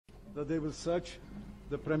that they will search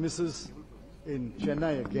the premises in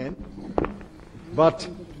Chennai again. But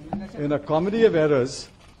in a comedy of errors,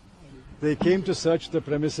 they came to search the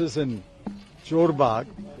premises in Chorbagh,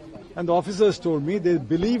 and the officers told me they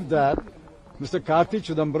believed that Mr.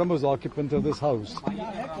 Chidambaram was the occupant of this house.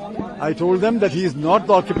 I told them that he is not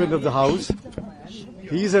the occupant of the house.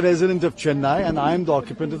 He is a resident of Chennai and I am the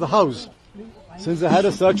occupant of the house. Since they had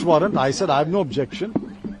a search warrant, I said I have no objection.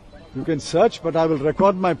 You can search, but I will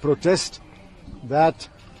record my protest that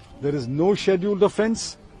there is no scheduled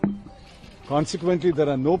offence. Consequently, there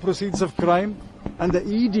are no proceeds of crime and the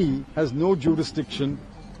ED has no jurisdiction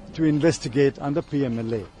to investigate under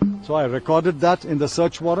PMLA. So I recorded that in the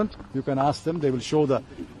search warrant. You can ask them. They will show the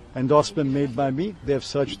endorsement made by me. They have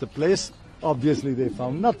searched the place. Obviously, they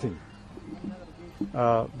found nothing.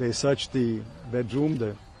 They searched the bedroom,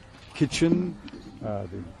 the kitchen, the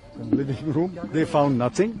living room. They found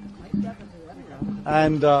nothing.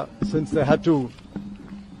 And since they had to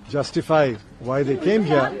justify why they came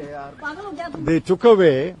here, they took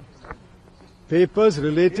away papers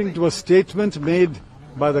relating to a statement made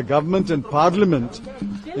by the government and Parliament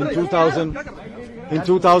in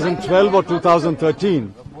 2012 or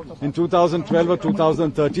 2013. In 2012 or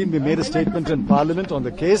 2013, we made a statement in Parliament on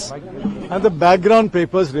the case, and the background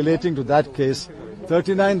papers relating to that case,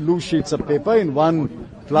 39 loose sheets of paper in one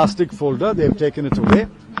plastic folder. They've taken it away,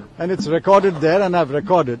 and it's recorded there, and I've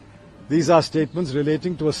recorded. These are statements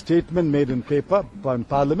relating to a statement made in paper in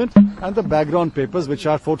Parliament, and the background papers, which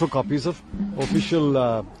are photocopies of official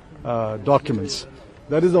documents.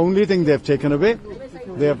 That is the only thing they have taken away.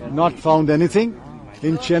 They have not found anything.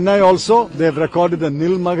 In Chennai also, they have recorded a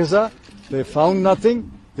nil magaza. They have found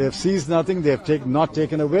nothing. They have seized nothing. They have not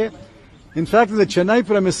taken away. In fact, the Chennai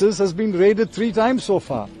premises has been raided 3 times so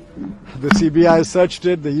far. The CBI has searched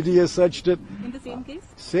it. The ED has searched it. In the same case?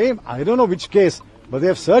 Same. I don't know which case, but they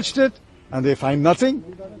have searched it and they find nothing.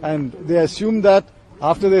 And they assume that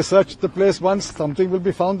after they search the place once, something will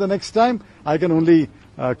be found the next time. I can only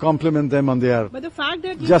compliment them on their... But the fact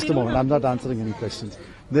that... Just a moment, I'm not answering any questions.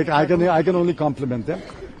 I can only compliment them.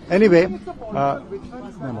 Anyway,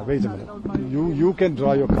 no, wait a minute. You can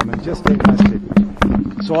draw your comment. Just take my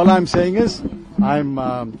statement. So all I'm saying is,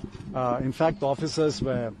 in fact, the officers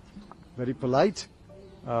were very polite,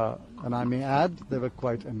 and I may add, they were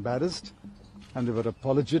quite embarrassed, and they were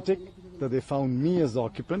apologetic that they found me as the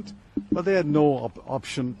occupant, but they had no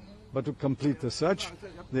option but to complete the search.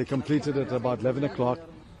 They completed it about 11 o'clock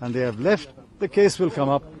and they have left. The case will come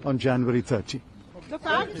up on January 30. The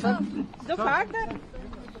fact that...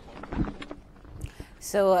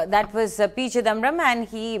 So that was P. Chidambaram, and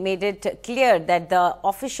he made it clear that the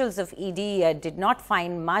officials of ED did not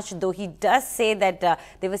find much, though he does say that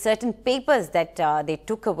there were certain papers that they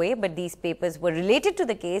took away, but these papers were related to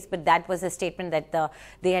the case, but that was a statement that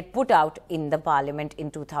they had put out in the Parliament in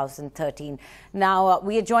 2013. Now,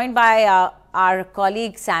 we are joined by our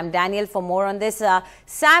colleague Sam Daniel for more on this.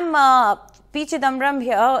 Sam, P. Chidambaram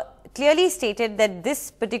here clearly stated that this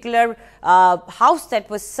particular house that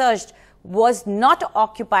was searched was not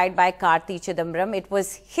occupied by Karti Chidambaram. It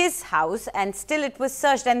was his house and still it was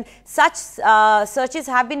searched, and such searches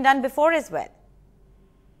have been done before as well.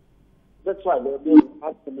 That's right. We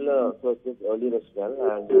had similar searches earlier as well,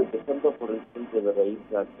 and in December, for instance, there were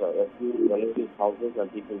raids at a few relatives' houses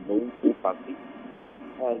and people moved to Karti.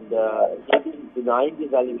 And he has been denying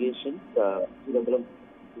these allegations. Chidambaram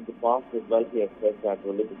in the past as well, he has said that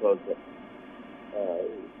only because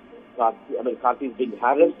Karti is being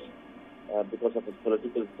harassed because of his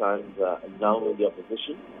political stance now in the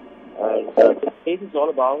opposition. And this case is all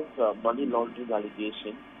about money laundering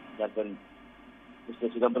allegations that when Mr.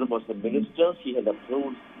 Chidambaram was the minister, he had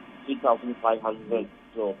approved 3,500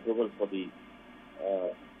 approval for the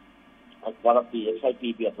as part of the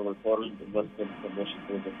SIPP approval, Foreign Investment Promotion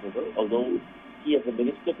Board approval. Although he as a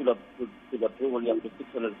minister could approve only up to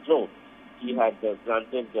 600 crore, he had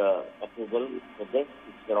granted approval for this.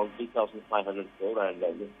 It's around 3,500 crore, and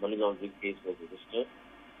this money laundering case was registered.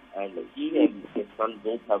 And he and his son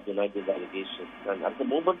both have denied these allegations. And at the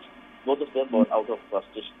moment, both of them are out of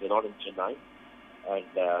frustration. They're not in Chennai. And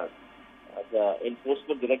the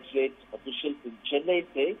Enforcement Directorate officials in Chennai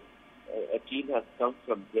say a team has come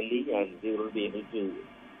from Delhi and they will be able to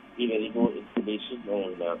give any more information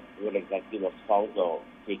on what exactly was found or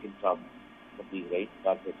taken from these raids.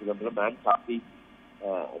 But Chidambaram and Karti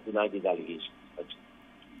denied these allegations.